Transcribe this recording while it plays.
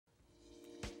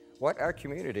What our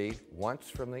community wants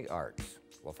from the arts.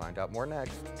 We'll find out more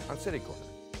next on City Corner.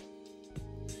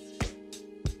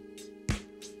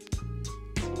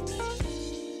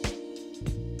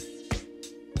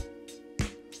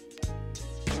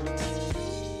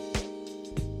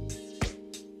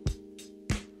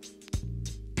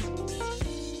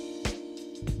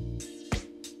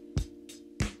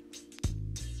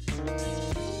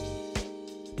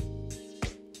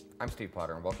 I'm Steve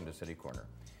Potter, and welcome to City Corner.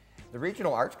 The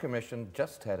Regional Arts Commission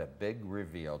just had a big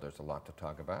reveal. There's a lot to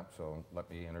talk about, so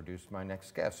let me introduce my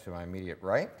next guest. To my immediate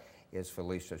right is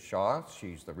Felicia Shaw.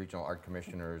 She's the Regional Art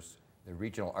Commission's,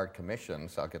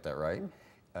 I'll get that right,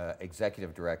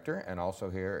 Executive Director. And also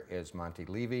here is Monty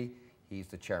Levy. He's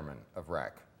the Chairman of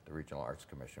RAC, the Regional Arts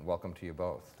Commission. Welcome to you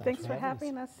both. Thanks for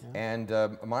having us. Yeah.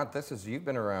 And Mont, you've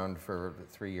been around for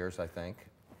 3 years, I think,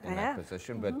 in that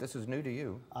position, but this is new to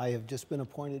you. I have just been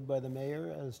appointed by the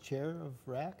mayor as chair of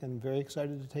RAC and very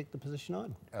excited to take the position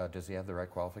on. Does he have the right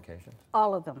qualifications?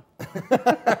 All of them.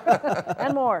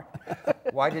 And more.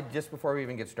 Just before we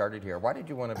even get started here, why did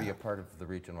you want to be a part of the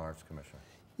Regional Arts Commission?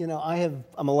 You know,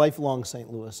 I'm a lifelong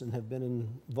St. Louis and have been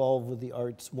involved with the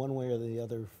arts one way or the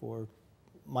other for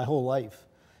my whole life.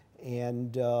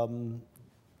 And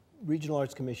Regional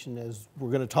Arts Commission, as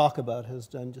we're going to talk about, has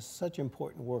done just such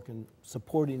important work in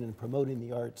supporting and promoting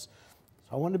the arts.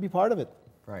 So I wanted to be part of it.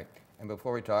 Right. And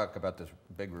before we talk about this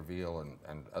big reveal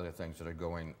and other things that are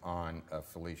going on,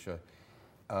 Felicia,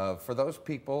 for those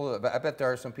people, I bet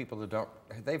there are some people that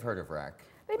they've heard of RAC.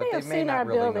 They may not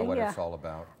really know what it's all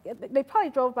about. They probably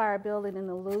drove by our building in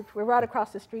the Loop. We're right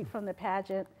across the street from the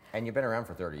pageant. And you've been around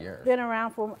for 30 years. Been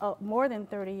around for more than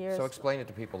 30 years. So explain it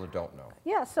to people that don't know.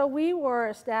 Yeah, so we were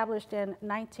established in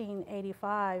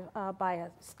 1985 by a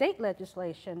state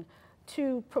legislation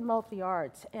to promote the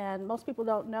arts. And most people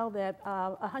don't know that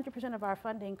 100% of our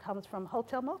funding comes from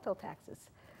hotel-motel taxes.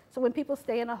 So when people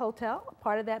stay in a hotel,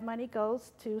 part of that money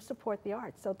goes to support the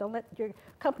arts. So don't let your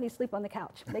company sleep on the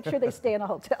couch. Make sure they stay in a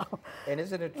hotel. And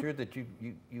isn't it true that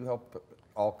you help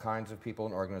all kinds of people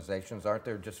and organizations? Aren't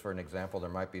there, just for an example, there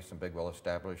might be some big,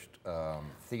 well-established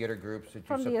theater groups that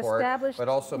you support, but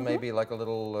also maybe like a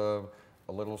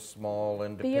little small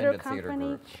independent theater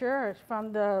group. Sure,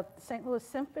 from the St. Louis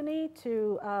Symphony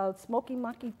to Smoky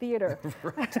Monkey Theater.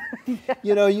 Yeah.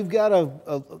 You know, you've got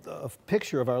a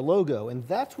picture of our logo, and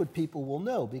that's what people will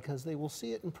know because they will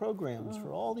see it in programs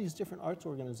for all these different arts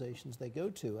organizations they go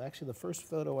to. Actually, the first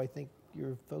photo I think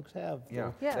your folks have.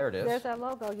 Yeah, there it is. There's our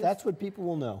logo. That's what people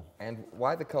will know. And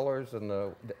why the colors and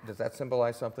does that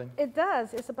symbolize something? It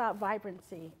does. It's about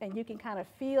vibrancy, and you can kind of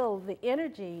feel the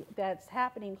energy that's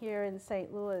happening here in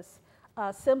St. Louis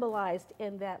symbolized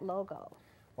in that logo.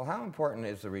 Well, how important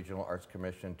is the Regional Arts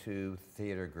Commission to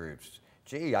theater groups?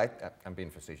 Gee, I'm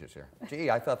being facetious here. Gee,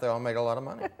 I thought they all made a lot of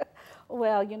money.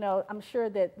 Well, you know, I'm sure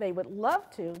that they would love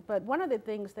to, but one of the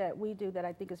things that we do that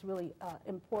I think is really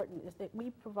important is that we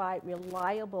provide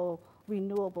reliable,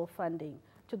 renewable funding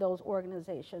to those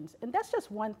organizations. And that's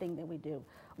just one thing that we do.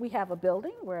 We have a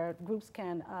building where groups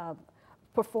can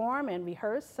perform and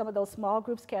rehearse. Some of those small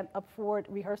groups can't afford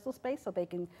rehearsal space, so they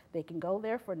can go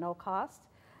there for no cost.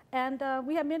 And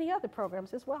we have many other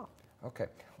programs as well. Okay.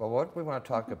 Well, what we want to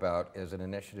talk about is an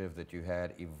initiative that you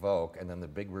had, Evoke, and then the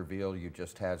big reveal you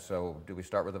just had. So do we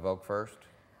start with Evoke first?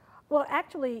 Well,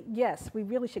 actually, yes. We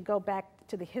really should go back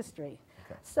to the history.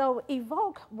 Okay. So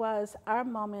Evoke was our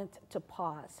moment to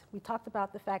pause. We talked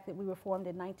about the fact that we were formed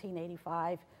in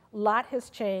 1985. A lot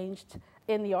has changed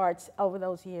in the arts over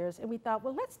those years. And we thought,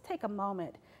 well, let's take a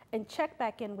moment and check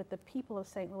back in with the people of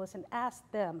St. Louis and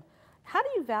ask them, how do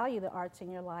you value the arts in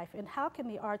your life, and how can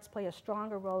the arts play a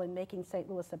stronger role in making St.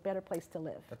 Louis a better place to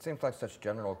live? That seems like such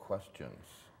general questions.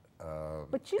 Are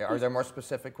there more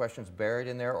specific questions buried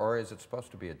in there, or is it supposed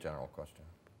to be a general question?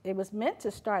 It was meant to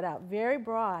start out very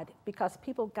broad because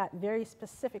people got very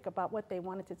specific about what they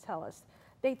wanted to tell us.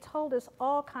 They told us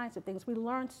all kinds of things. We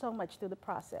learned so much through the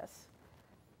process.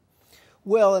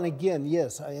 Well, and again,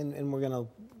 yes, and we're going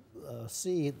to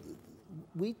see,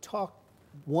 we talked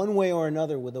one way or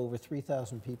another with over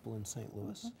 3,000 people in St.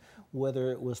 Louis,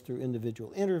 whether it was through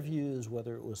individual interviews,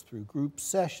 whether it was through group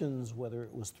sessions, whether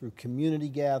it was through community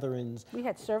gatherings. We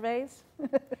had surveys.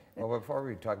 Well, before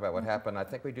we talk about what happened, I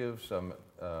think we do some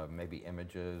maybe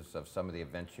images of some of the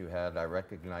events you had. I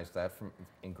recognize that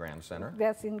in Grand Center.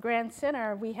 That's in Grand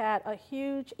Center. We had a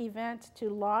huge event to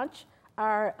launch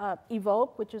our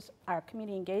Evoke, which is our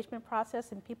community engagement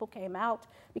process, and people came out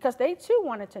because they too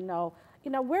wanted to know, you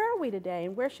know, where are we today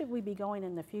and where should we be going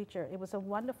in the future? It was a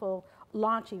wonderful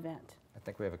launch event. I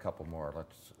think we have a couple more.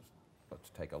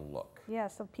 Let's take a look. Yeah,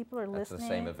 so people are listening. That's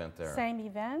the same event there. Same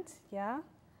event, yeah.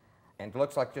 And it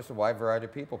looks like just a wide variety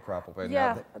of people probably.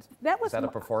 Yeah, Now, that was is that a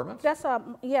performance? That's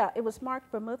yeah. It was Mark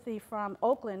Bermuthi from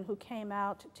Oakland who came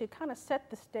out to kind of set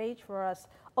the stage for us.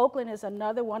 Oakland is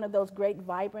another one of those great,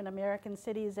 vibrant American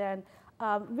cities, and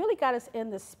really got us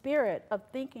in the spirit of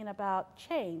thinking about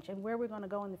change and where we're going to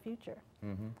go in the future.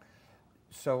 Mm-hmm.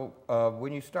 So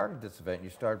when you started this event,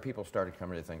 people started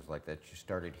coming to things like that. You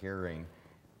started hearing.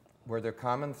 Were there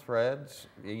common threads?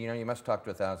 You know, you must talk to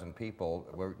 1,000 people.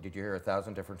 Did you hear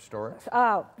 1,000 different stories?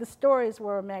 The stories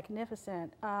were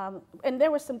magnificent. And there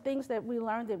were some things that we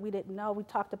learned that we didn't know. We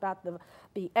talked about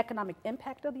the economic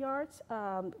impact of the arts.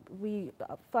 We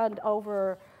fund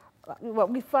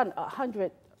we fund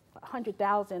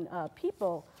 100,000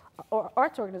 people or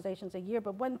arts organizations a year.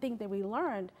 But one thing that we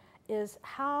learned is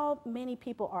how many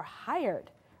people are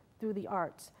hired through the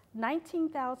arts.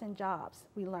 19,000 jobs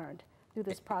we learned through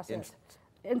this process.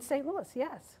 In St. Louis,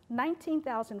 yes.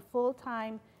 19,000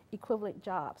 full-time equivalent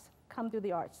jobs come through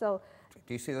the arts. So,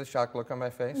 do you see the shocked look on my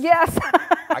face? yes.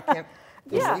 I can't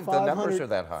believe the numbers are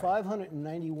that high.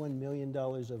 $591 million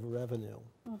of revenue.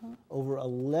 Mm-hmm. Over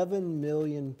 11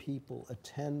 million people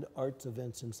attend arts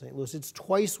events in St. Louis. It's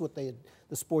twice what the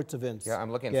sports events. Yeah,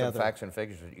 I'm looking at some facts and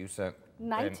figures that you sent.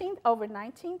 Over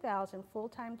 19,000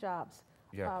 full-time jobs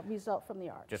result from the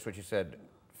arts. Just what you said.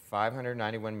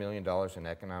 $591 million in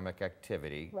economic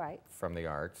activity from the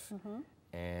arts. Mm-hmm.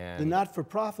 And the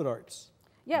not-for-profit arts.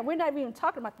 Yeah, we're not even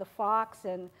talking about the Fox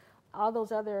and all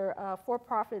those other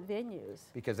for-profit venues.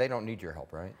 Because they don't need your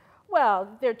help, right? Well,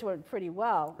 they're doing pretty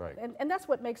well. Right. And that's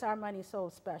what makes our money so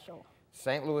special.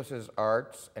 St. Louis's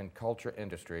arts and culture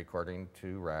industry, according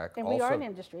to RAC, and we are an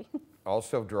industry,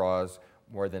 also draws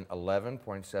more than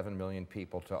 11.7 million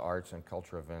people to arts and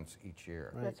culture events each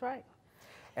year. Right. That's right.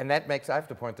 And that makes, I have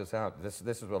to point this out, this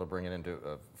is what will bring it into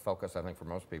focus, I think, for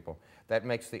most people. That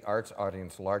makes the arts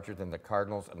audience larger than the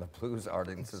Cardinals and the Blues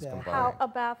audiences combined. How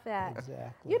about that?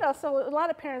 Exactly. You know, so a lot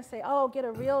of parents say, oh, get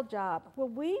a real job. Well,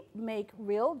 we make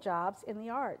real jobs in the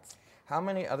arts. How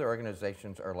many other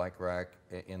organizations are like RAC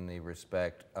in the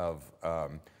respect of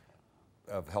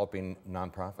helping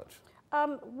nonprofits?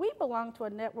 We belong to a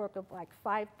network of like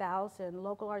 5,000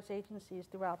 local arts agencies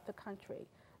throughout the country.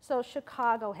 So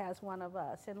Chicago has one of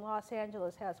us, and Los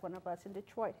Angeles has one of us, and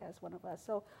Detroit has one of us.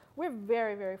 So we're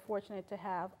very, very fortunate to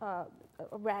have a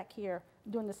RAC here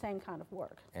doing the same kind of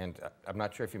work. And I'm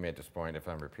not sure if you made this point. If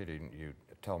I'm repeating, you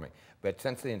tell me. But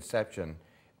since the inception,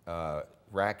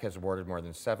 RAC has awarded more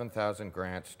than 7,000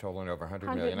 grants totaling over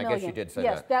 $100 million. I guess you did say that.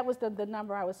 Yes, that was the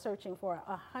number I was searching for.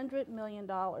 $100 million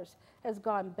has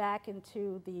gone back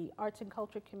into the arts and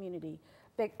culture community.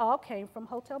 They all came from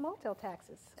hotel-motel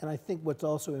taxes. And I think what's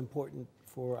also important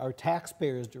for our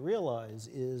taxpayers to realize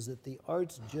is that the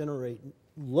arts generate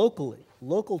locally,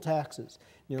 local taxes,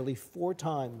 nearly 4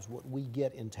 times what we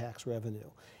get in tax revenue.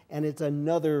 And it's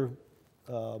another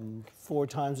 4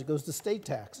 times it goes to state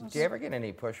taxes. Do you ever get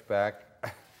any pushback,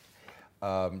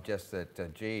 just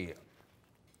that, gee,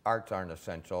 arts aren't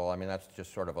essential? I mean, that's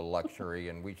just sort of a luxury,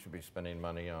 and we should be spending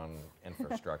money on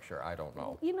infrastructure. I don't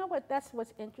know. You know what? That's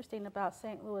what's interesting about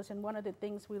St. Louis, and one of the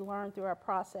things we learned through our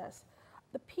process.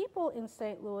 The people in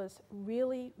St. Louis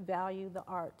really value the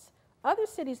arts. Other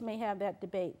cities may have that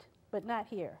debate, but not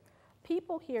here.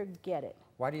 People here get it.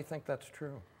 Why do you think that's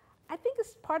true? I think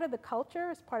it's part of the culture,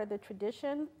 it's part of the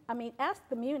tradition. I mean, ask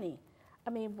the Muni.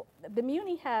 I mean, the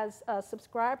Muni has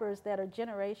subscribers that are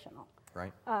generational.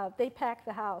 Right. They pack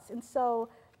the house. And so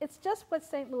it's just what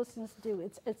St. Louisans do.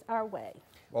 It's our way.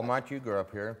 Well, Mont, you grew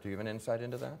up here. Do you have an insight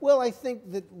into that? Well, I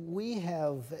think that we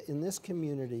have, in this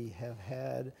community, have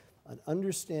had an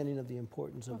understanding of the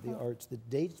importance of the arts that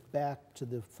dates back to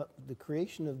the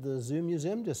creation of the Zoo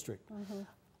Museum District.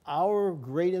 Our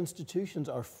great institutions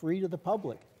are free to the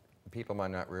public. People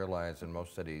might not realize in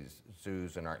most cities,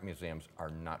 zoos and art museums are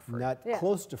not free. Not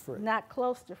close to free. Not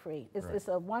close to free. It's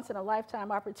a once-in-a-lifetime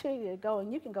opportunity to go,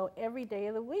 and you can go every day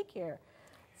of the week here.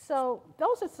 So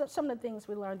those are some of the things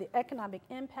we learned. The economic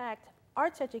impact,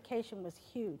 arts education was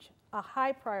huge, a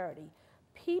high priority.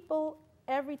 People,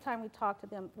 every time we talk to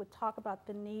them, would talk about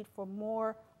the need for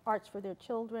more arts for their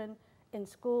children in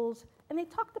schools, and they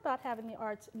talked about having the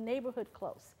arts neighborhood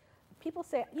close. People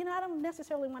say, you know, I don't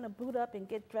necessarily want to boot up and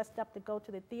get dressed up to go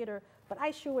to the theater, but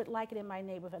I sure would like it in my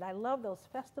neighborhood. I love those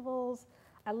festivals.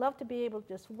 I love to be able to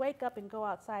just wake up and go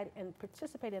outside and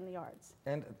participate in the arts.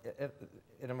 And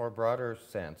in a more broader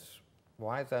sense,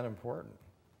 why is that important?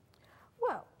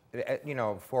 Well, you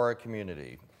know, for a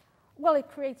community. Well, it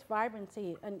creates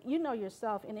vibrancy. And you know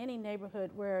yourself, in any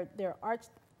neighborhood where there are arts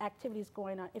activities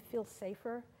going on, it feels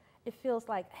safer. It feels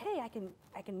like, hey, I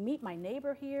can meet my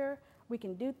neighbor here. We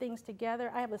can do things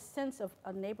together. I have a sense of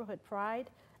a neighborhood pride,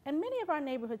 And many of our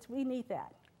neighborhoods, we need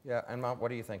that. Yeah, and Mom, what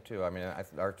do you think too? I mean,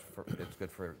 art's it's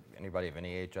good for anybody of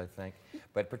any age, I think,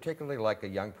 but particularly like a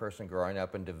young person growing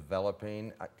up and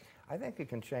developing, I think it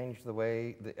can change the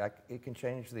way, it can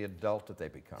change the adult that they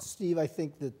become. Steve, I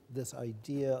think that this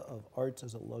idea of arts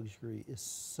as a luxury is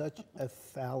such a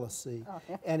fallacy,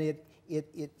 and it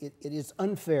is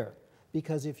unfair,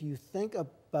 because if you think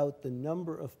about the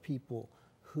number of people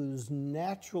whose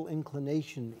natural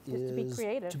inclination is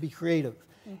to be creative.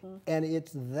 And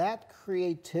it's that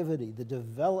creativity, the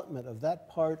development of that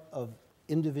part of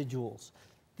individuals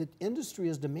that industry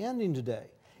is demanding today.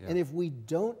 And if we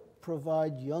don't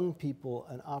provide young people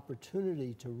an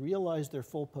opportunity to realize their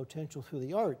full potential through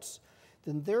the arts,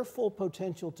 then their full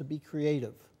potential to be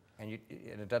creative. And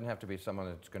it doesn't have to be someone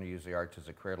that's going to use the arts as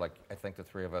a career. Like, I think the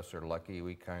three of us are lucky.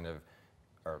 We kind of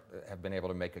have been able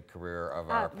to make a career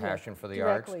of our passion for the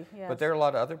arts. Yes. But there are a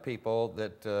lot of other people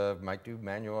that might do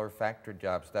manual or factory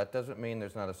jobs. That doesn't mean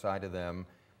there's not a side of them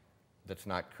that's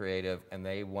not creative, and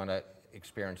they want to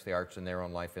experience the arts in their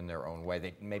own life in their own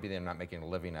way. Maybe they're not making a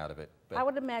living out of it. But I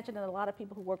would imagine that a lot of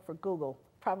people who work for Google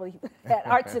probably had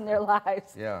arts in their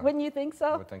lives. Yeah. Wouldn't you think so?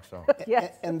 I would think so.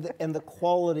 Yes. And the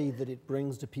quality that it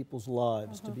brings to people's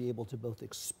lives to be able to both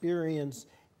experience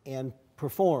and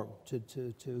perform,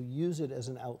 to use it as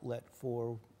an outlet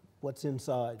for what's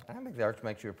inside. I think the arts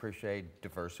makes you appreciate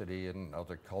diversity and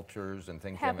other cultures and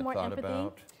things you Have haven't more thought empathy.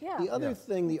 about. Yeah. The other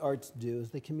thing the arts do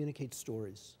is they communicate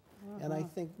stories. And I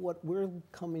think what we're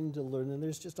coming to learn, and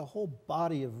there's just a whole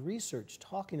body of research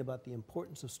talking about the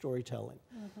importance of storytelling,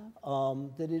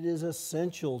 that it is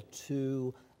essential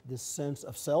to this sense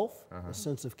of self, a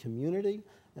sense of community,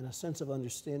 and a sense of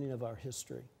understanding of our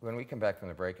history. When we come back from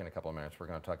the break in a couple of minutes, we're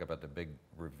going to talk about the big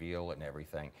reveal and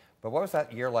everything. But what was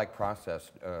that year-like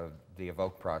process, the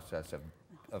Evoke process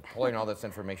of pulling all this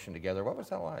information together? What was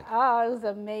that like? Oh, it was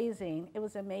amazing. It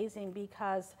was amazing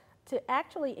because to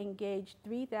actually engage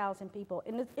 3,000 people,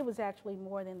 and it was actually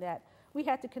more than that, we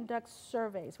had to conduct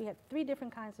surveys. We had 3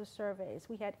 different kinds of surveys.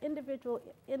 We had individual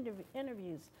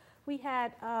interviews. We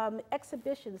had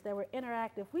exhibitions that were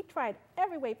interactive. We tried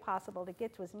every way possible to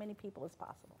get to as many people as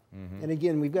possible. And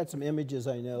again, we've got some images,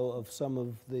 I know, of some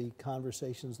of the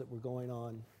conversations that were going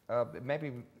on.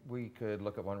 Maybe we could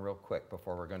look at one real quick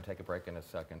before we're going to take a break in a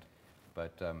second.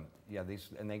 But yeah,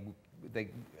 they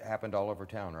happened all over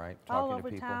town, right? All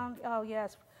over town. Oh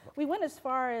yes, we went as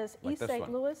far as Like East this St.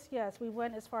 one. Louis. Yes, we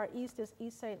went as far east as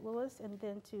East St. Louis, and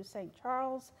then to St.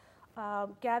 Charles.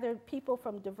 Gathered people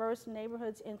from diverse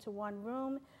neighborhoods into one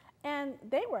room, and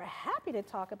they were happy to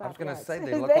talk about. I was going to arts. say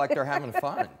they look like they're having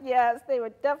fun. Yes, they were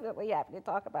definitely happy to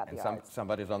talk about the arts.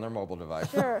 Somebody's on their mobile device.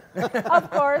 Sure,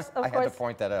 of course. I had to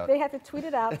point that out. They had to tweet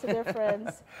it out to their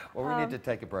friends. Well, we need to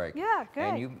take a break. Yeah, good.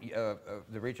 And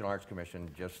the Regional Arts Commission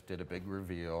just did a big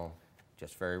reveal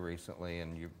just very recently,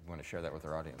 and you want to share that with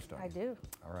our audience, don't you? I do.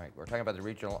 All right, we're talking about the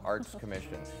Regional Arts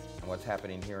Commission and what's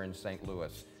happening here in St.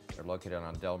 Louis. They're located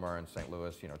on Del Mar in St.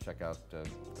 Louis. You know, check out, go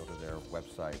to their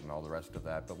website and all the rest of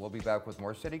that. But we'll be back with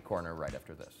more City Corner right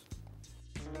after this.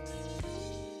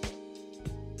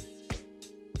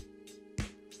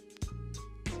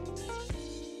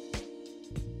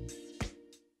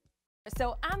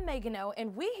 So I'm Megan O,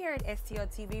 and we here at STL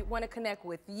TV want to connect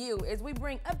with you as we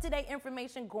bring up-to-date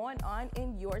information going on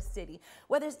in your city.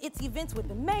 Whether it's events with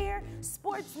the mayor,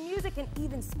 sports, music, and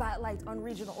even spotlights on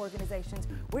regional organizations,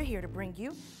 we're here to bring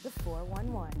you the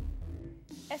 411.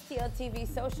 STL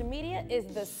TV social media is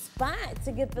the spot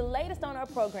to get the latest on our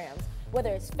programs.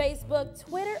 Whether it's Facebook,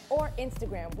 Twitter, or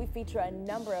Instagram, we feature a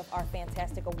number of our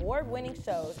fantastic award-winning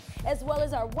shows, as well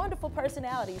as our wonderful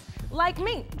personalities like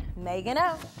me, Megan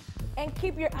O. And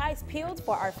keep your eyes peeled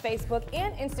for our Facebook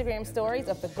and Instagram stories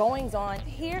of the goings-on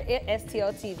here at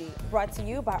STL TV, brought to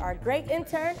you by our great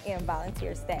intern and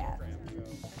volunteer staff.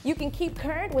 You can keep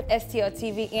current with STL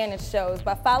TV and its shows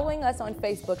by following us on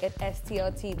Facebook at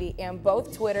STL TV and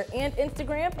both Twitter and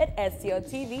Instagram at STL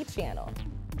TV channel.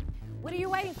 What are you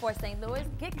waiting for, St. Louis?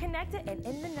 Get connected and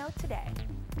in the know today.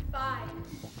 5,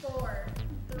 4,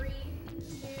 3,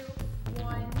 2,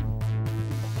 1.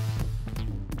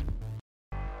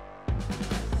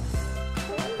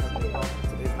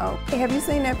 Oh, have you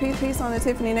seen that piece on the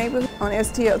Tiffany neighborhood on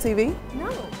STL TV? No.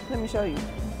 Let me show you.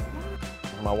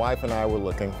 My wife and I were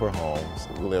looking for homes.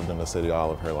 We lived in the city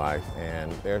all of her life,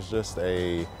 and there's just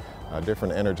a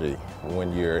different energy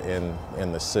when you're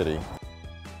in the city.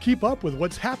 Keep up with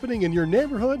what's happening in your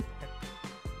neighborhood.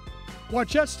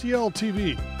 Watch STL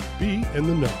TV. Be in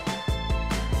the know.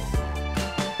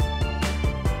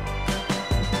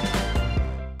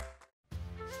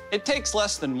 It takes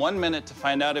less than 1 minute to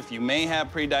find out if you may have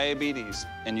prediabetes,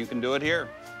 and you can do it here.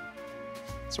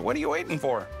 So what are you waiting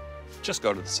for? Just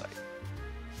go to the site.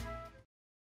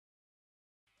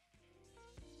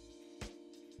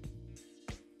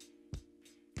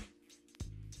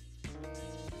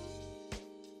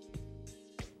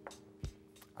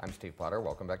 I'm Steve Potter.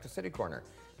 Welcome back to City Corner.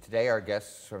 Today our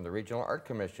guests from the Regional Art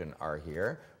Commission are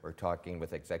here. We're talking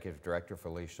with Executive Director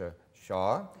Felicia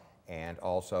Shaw and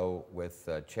also with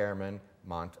Chairman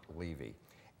Mont Levy.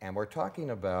 And we're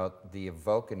talking about the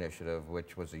Evoke initiative,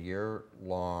 which was a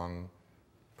year-long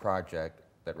project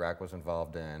that RAC was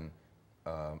involved in,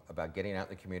 about getting out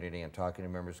in the community and talking to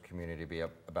members of the community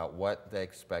about what they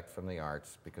expect from the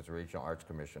arts, because the Regional Arts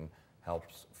Commission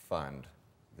helps fund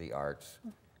the arts,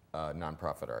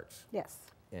 nonprofit arts. Yes.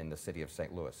 In the city of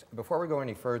St. Louis. Before we go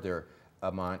any further,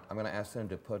 Mont, I'm going to ask them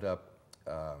to put up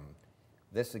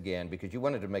this again, because you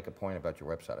wanted to make a point about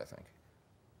your website, I think.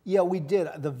 Yeah, we did.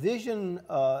 The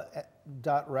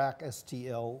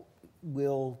vision.racstl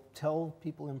will tell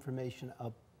people information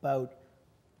about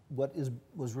what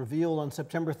was revealed on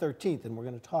September 13th, and we're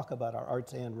going to talk about our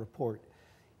Arts and report.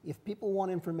 If people want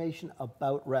information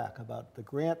about RAC, about the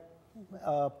grant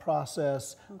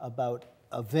process, about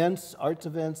events, arts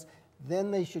events,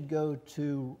 then they should go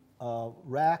to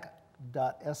rac.stl.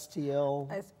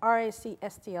 It's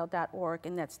racstl.org,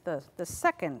 and that's the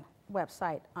second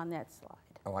website on that slide.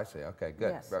 Oh, I see. Okay,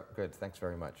 good. Yes. Good. Thanks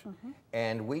very much.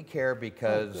 And we care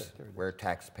because we're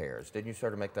taxpayers. Didn't you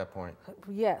sort of make that point?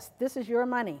 Yes, this is your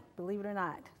money, believe it or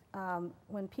not.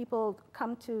 When people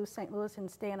come to St. Louis and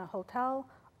stay in a hotel,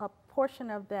 a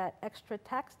portion of that extra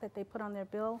tax that they put on their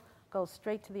bill goes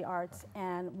straight to the arts.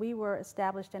 And we were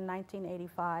established in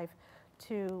 1985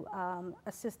 to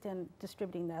assist in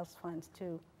distributing those funds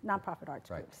to nonprofit arts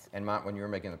groups. And Mont, when you were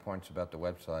making the points about the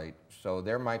website, so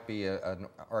there might be an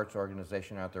arts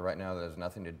organization out there right now that has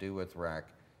nothing to do with RAC.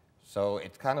 So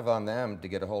it's kind of on them to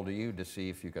get a hold of you to see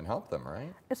if you can help them,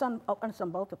 right? It's on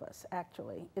both of us,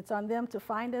 actually. It's on them to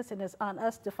find us, and it's on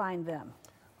us to find them.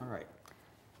 All right.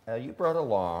 You brought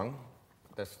along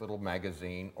this little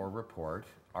magazine or report,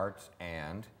 Arts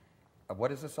and.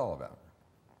 What is this all about?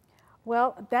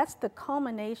 Well, that's the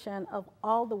culmination of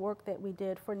all the work that we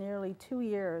did for nearly 2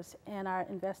 years in our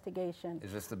investigation.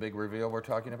 Is this the big reveal we're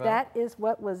talking about? That is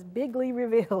what was bigly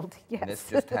revealed, yes. And this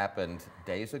just happened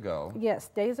days ago. Yes,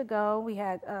 days ago. We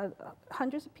had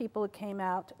hundreds of people that came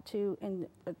out to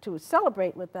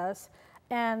celebrate with us.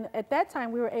 And at that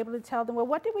time, we were able to tell them, well,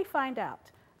 what did we find out?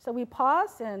 So we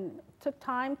paused and took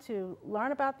time to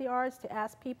learn about the arts, to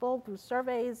ask people through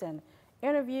surveys and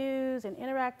interviews and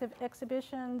interactive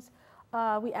exhibitions.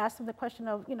 We asked them the question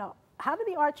of, how do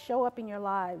the arts show up in your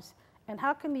lives? And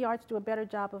how can the arts do a better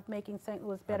job of making St.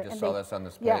 Louis better? I just saw this on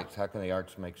this page. Yeah. How can the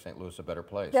arts make St. Louis a better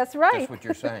place? That's right. That's what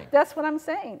you're saying. That's what I'm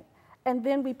saying. And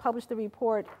then we published the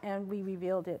report and we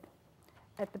revealed it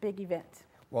at the big event.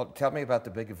 Well, tell me about the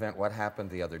big event. What happened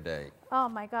the other day? Oh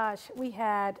my gosh, we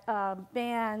had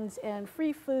bands and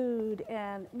free food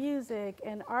and music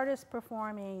and artists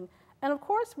performing. And of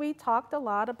course, we talked a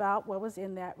lot about what was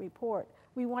in that report.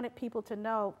 We wanted people to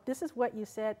know, this is what you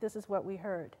said, this is what we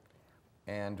heard.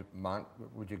 And Mont,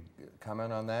 would you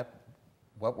comment on that?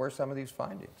 What were some of these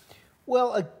findings?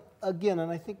 Well, again,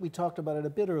 and I think we talked about it a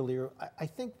bit earlier, I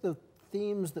think the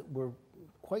themes that were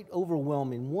quite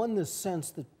overwhelming. One, the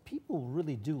sense that people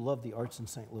really do love the arts in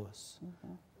St. Louis.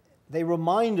 They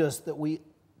remind us that we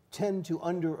tend to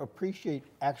underappreciate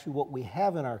actually what we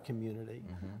have in our community.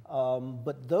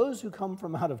 But those who come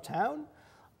from out of town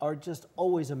are just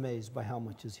always amazed by how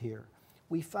much is here.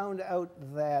 We found out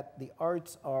that the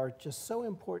arts are just so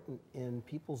important in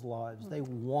people's lives. They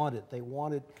want it. They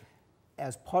want it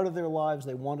as part of their lives.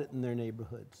 They want it in their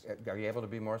neighborhoods. Are you able to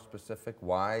be more specific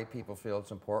why people feel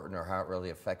it's important, or how it really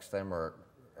affects them, or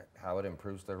how it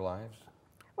improves their lives?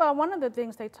 Well, one of the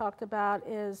things they talked about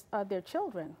is their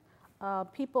children.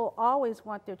 People always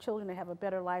want their children to have a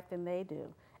better life than they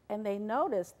do. And they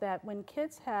notice that when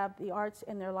kids have the arts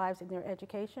in their lives, in their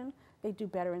education, they do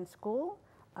better in school,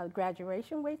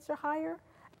 graduation rates are higher,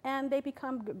 and they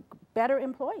become better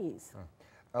employees.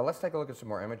 Let's take a look at some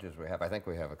more images we have. I think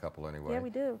we have a couple anyway. Yeah, we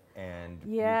do. And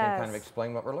you can kind of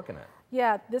explain what we're looking at.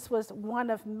 Yeah, this was one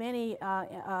of many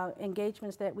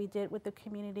engagements that we did with the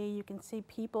community. You can see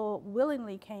people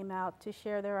willingly came out to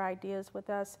share their ideas with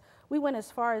us. We went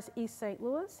as far as East St.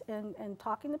 Louis and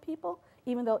talking to people,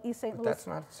 even though East St. Louis... That's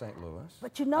not St. Louis.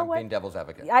 But you know what? I'm being devil's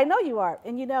advocate. I know you are.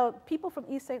 And you know, people from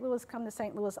East St. Louis come to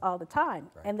St. Louis all the time.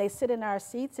 Right. And they sit in our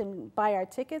seats and buy our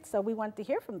tickets, so we want to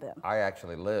hear from them. I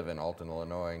actually live in Alton,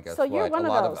 Illinois, and guess so what? You're one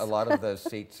a of those. A lot of those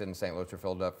seats in St. Louis are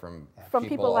filled up from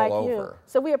people like all you. over.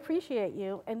 So we appreciate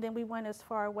you. And then we went as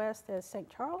far west as St.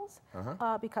 Charles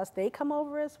because they come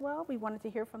over as well. We wanted to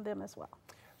hear from them as well.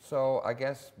 So I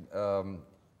guess I'm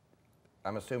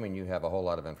assuming you have a whole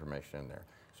lot of information in there.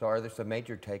 So are there some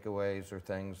major takeaways or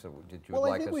things that you would like us to realize?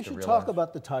 Well, I think we should talk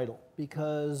about the title,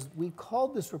 because we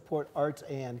called this report Arts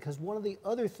and, because one of the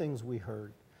other things we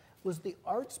heard was the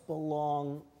arts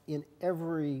belong in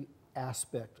every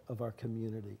aspect of our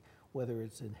community, whether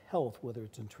it's in health, whether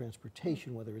it's in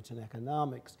transportation, whether it's in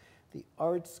economics. The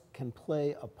arts can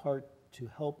play a part to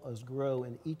help us grow,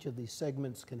 and each of these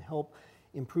segments can help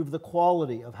improve the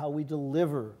quality of how we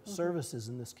deliver services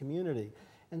in this community.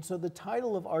 And so the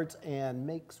title of Arts and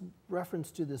makes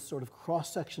reference to this sort of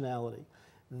cross-sectionality,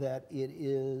 that it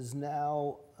is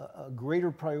now a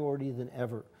greater priority than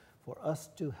ever for us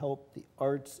to help the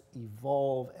arts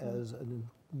evolve as a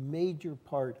major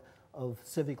part of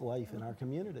civic life in our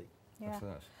community. Yeah. What's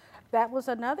this? That was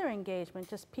another engagement,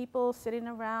 just people sitting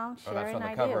around sharing ideas. Oh, that's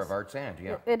on the cover of Arts and,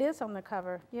 yeah. It is on the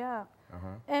cover, yeah.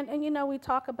 And you know, we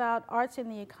talk about arts in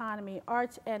the economy,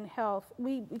 arts and health.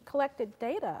 We collected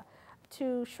data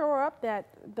to shore up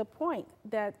the point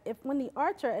that when the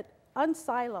arts are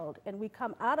unsiloed and we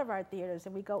come out of our theaters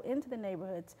and we go into the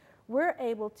neighborhoods, we're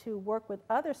able to work with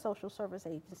other social service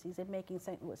agencies in making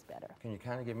St. Louis better. Can you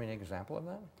kind of give me an example of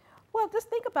that? Well, just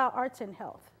think about arts and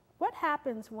health. What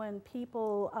happens when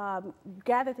people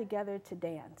gather together to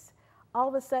dance? All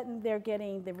of a sudden, they're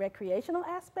getting the recreational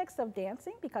aspects of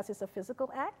dancing because it's a physical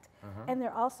act, and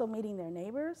they're also meeting their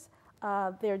neighbors.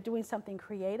 They're doing something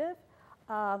creative.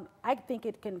 I think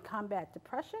it can combat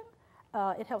depression.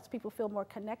 It helps people feel more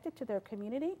connected to their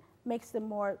community, makes them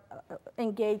more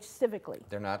engaged civically.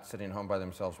 They're not sitting home by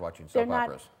themselves watching soap They're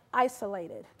operas. not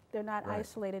isolated. They're not Right.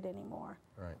 isolated anymore.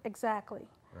 Right. Exactly.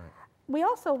 Right. We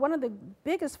also, one of the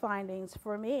biggest findings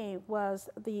for me was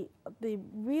the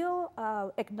real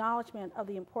acknowledgement of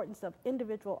the importance of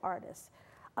individual artists.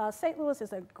 St. Louis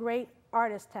is a great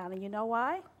artist town, and you know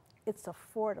why? It's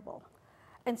affordable.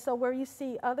 And so where you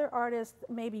see other artists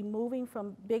maybe moving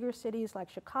from bigger cities like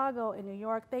Chicago and New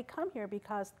York, they come here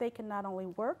because they can not only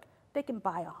work, they can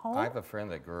buy a home. I have a friend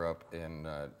that grew up in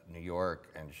New York,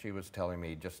 and she was telling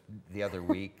me just the other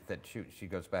week that she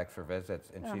goes back for visits,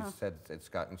 and she said it's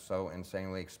gotten so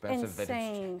insanely expensive that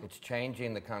it's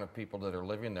changing the kind of people that are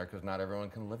living there, because not everyone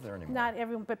can live there anymore. Not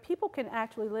everyone, but people can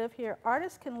actually live here.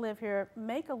 Artists can live here,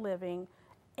 make a living,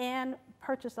 and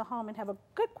purchase a home and have a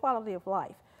good quality of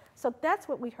life. So that's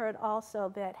what we heard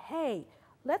also, that, hey,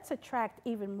 let's attract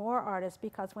even more artists,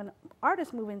 because when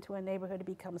artists move into a neighborhood, it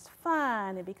becomes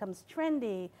fun, it becomes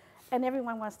trendy, and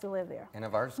everyone wants to live there. And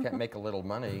if artists can't make a little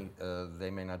money, they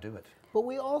may not do it. But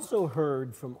we also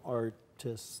heard from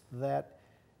artists that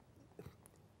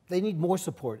they need more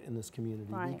support in this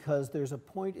community, because there's a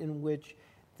point in which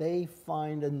they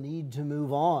find a need to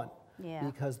move on.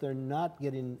 Because they're not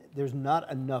getting, there's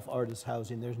not enough artist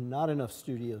housing, there's not enough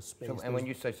studio space. So, and when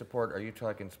you say support, are you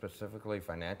talking specifically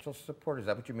financial support? Is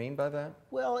that what you mean by that?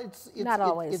 Well, it's not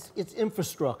always. It's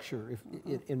infrastructure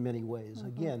in many ways.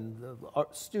 Again, the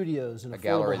art studios and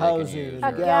affordable housing, and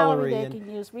a gallery they can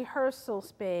use, rehearsal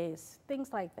space,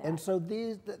 things like that. And so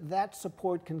that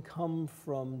support can come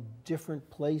from different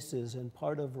places, and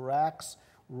part of RAC's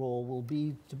role will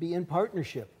be to be in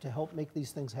partnership to help make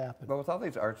these things happen. But with all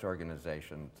these arts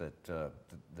organizations that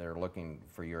they're looking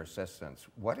for your assistance,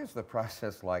 what is the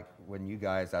process like when you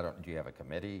guys, do you have a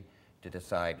committee to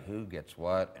decide who gets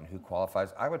what and who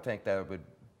qualifies? I would think that would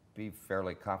be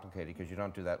fairly complicated, because you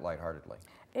don't do that lightheartedly.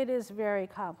 It is very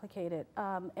complicated,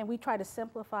 and we try to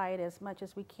simplify it as much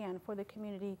as we can for the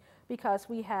community, because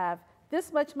we have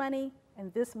this much money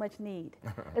and this much need.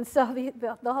 And so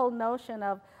the whole notion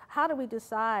of how do we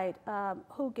decide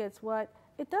who gets what,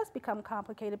 it does become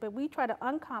complicated, but we try to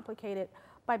uncomplicate it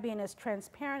by being as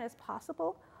transparent as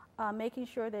possible, making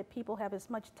sure that people have as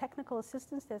much technical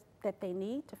assistance that they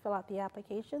need to fill out the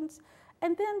applications,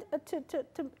 and then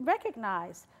to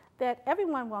recognize that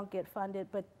everyone won't get funded,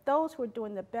 but those who are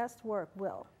doing the best work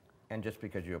will. And just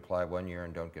because you apply one year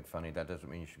and don't get funding, that doesn't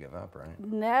mean you should give up, right?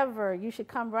 Never. You should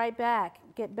come right back,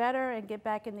 get better, and get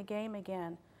back in the game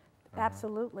again.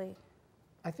 Absolutely.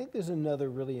 I think there's another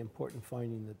really important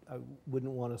finding that I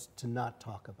wouldn't want us to not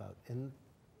talk about. And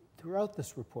throughout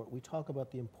this report, we talk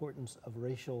about the importance of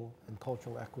racial and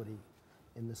cultural equity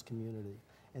in this community,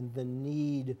 and the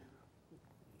need.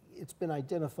 It's been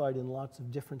identified in lots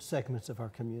of different segments of our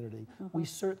community. We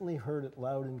certainly heard it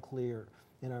loud and clear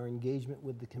in our engagement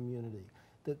with the community,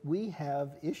 that we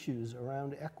have issues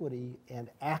around equity and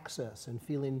access, and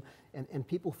feeling, and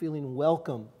people feeling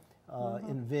welcome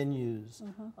in venues,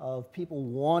 of people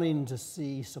wanting to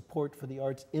see support for the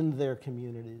arts in their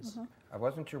communities. I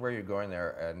wasn't sure where you're going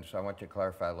there, and so I want you to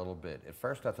clarify a little bit. At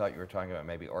first I thought you were talking about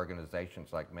maybe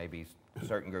organizations, like maybe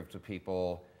certain groups of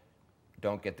people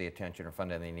don't get the attention or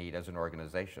funding they need as an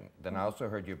organization. Then I also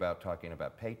heard you talking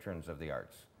about patrons of the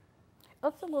arts.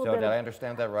 That's a little So bit did I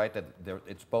understand that right, that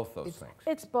it's both those things?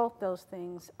 It's both those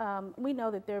things. We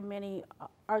know that there are many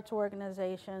arts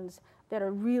organizations that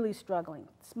are really struggling,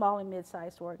 small and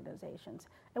mid-sized organizations.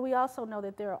 And we also know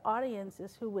that there are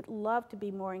audiences who would love to be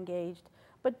more engaged,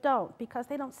 but don't, because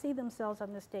they don't see themselves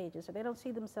on the stages, or they don't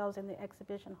see themselves in the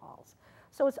exhibition halls.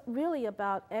 So it's really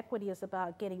about equity. It's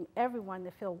about getting everyone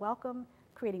to feel welcome,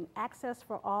 creating access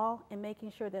for all, and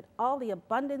making sure that all the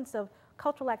abundance of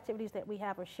cultural activities that we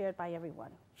have are shared by everyone.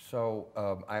 So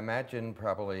I imagine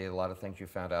probably a lot of things you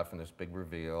found out from this big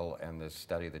reveal and this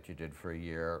study that you did for a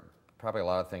year, probably a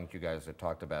lot of things you guys had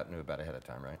talked about, knew about ahead of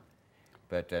time, right?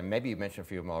 But maybe you mentioned a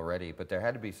few of them already, but there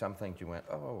had to be some things you went,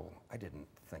 oh, I didn't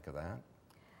think of that.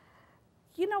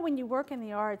 You know, when you work in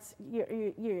the arts,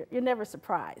 you're never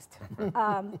surprised.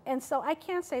 And so I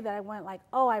can't say that I went like,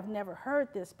 oh, I've never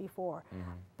heard this before.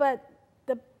 But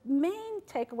the main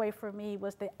takeaway for me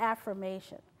was the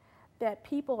affirmation that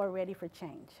people are ready for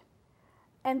change.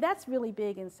 And that's really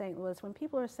big in St. Louis, when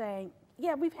people are saying,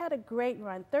 yeah, we've had a great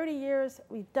run, 30 years,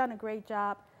 we've done a great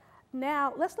job.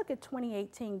 Now, let's look at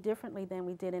 2018 differently than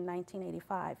we did in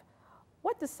 1985.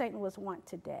 What does St. Louis want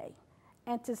today?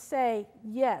 And to say,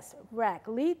 yes, RAC,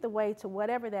 lead the way to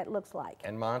whatever that looks like.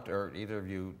 And Mont, or either of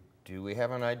you, do we have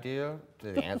an idea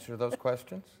to answer those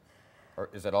questions? Or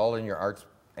is it all in your Arts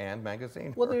and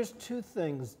magazine? Well, there's two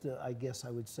things that I guess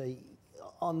I would say.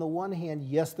 On the one hand,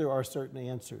 yes, there are certain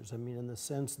answers. I mean, in the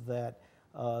sense that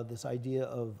this idea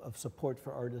of support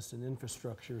for artists and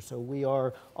infrastructure. So we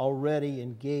are already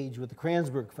engaged with the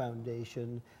Kranzberg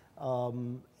Foundation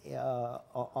on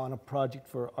a project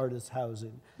for artist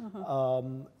housing.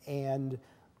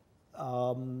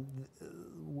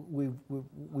 We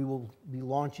will be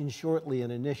launching shortly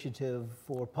an initiative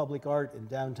for public art in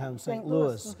downtown St.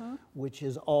 Louis, which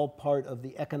is all part of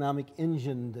the economic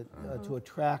engine that, to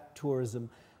attract tourism.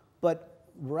 But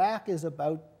RAC is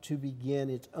about to begin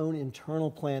its own internal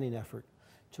planning effort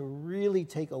to really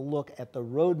take a look at the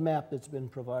roadmap that's been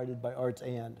provided by Arts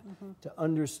and to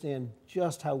understand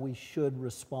just how we should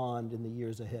respond in the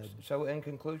years ahead. So in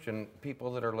conclusion,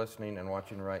 people that are listening and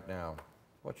watching right now,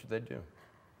 what should they do?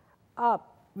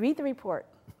 Read the report.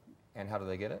 And how do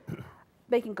they get it?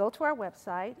 They can go to our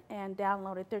website and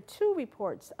download it. There are two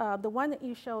reports. The one that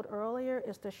you showed earlier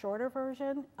is the shorter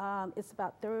version. It's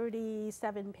about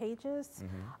 37 pages.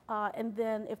 And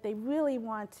then if they really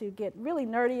want to get really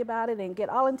nerdy about it and get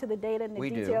all into the data and the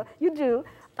detail, you do.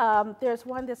 There's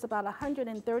one that's about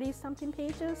 130 something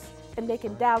pages, and they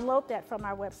can download that from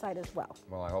our website as well.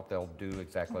 Well, I hope they'll do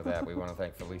exactly that. We want to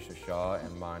thank Felicia Shaw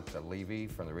and Mont Levy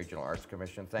from the Regional Arts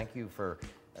Commission. Thank you for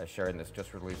sharing this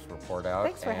just released report out.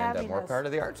 Thanks for having more us. part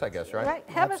of the arts, I guess, right? Right.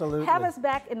 Absolutely. Have us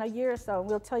back in a year or so, and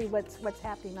we'll tell you what's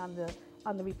happening on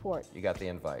the report. You got the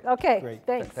invite. Okay. Great.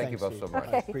 Thanks. Thank you both Steve. so much.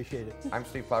 Okay. Appreciate it. I'm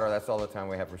Steve Potter. That's all the time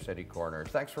we have for City Corner.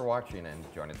 Thanks for watching, and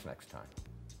join us next time.